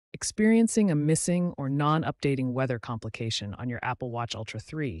Experiencing a missing or non-updating weather complication on your Apple Watch Ultra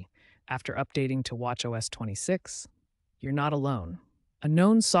 3 after updating to watchOS 26? You're not alone. A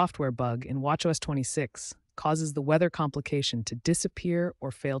known software bug in watchOS 26 causes the weather complication to disappear or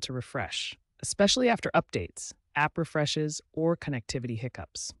fail to refresh, especially after updates, app refreshes, or connectivity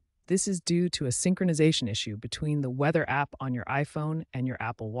hiccups. This is due to a synchronization issue between the weather app on your iPhone and your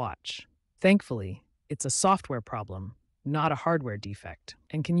Apple Watch. Thankfully, it's a software problem, not a hardware defect,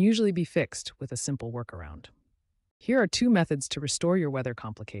 and can usually be fixed with a simple workaround. Here are two methods to restore your weather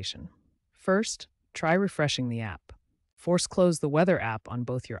complication. First, try refreshing the app. Force close the weather app on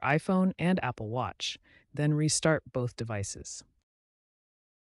both your iPhone and Apple Watch, then restart both devices.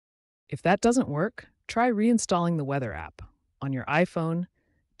 If that doesn't work, try reinstalling the weather app. On your iPhone,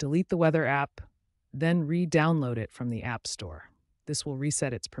 delete the weather app, then re-download it from the App Store. This will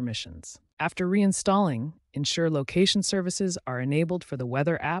reset its permissions. After reinstalling, ensure location services are enabled for the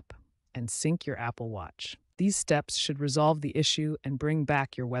weather app and sync your Apple Watch. These steps should resolve the issue and bring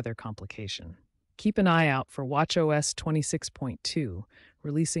back your weather complication. Keep an eye out for watchOS 26.2,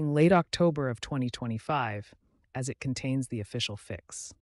 releasing late October of 2025, as it contains the official fix.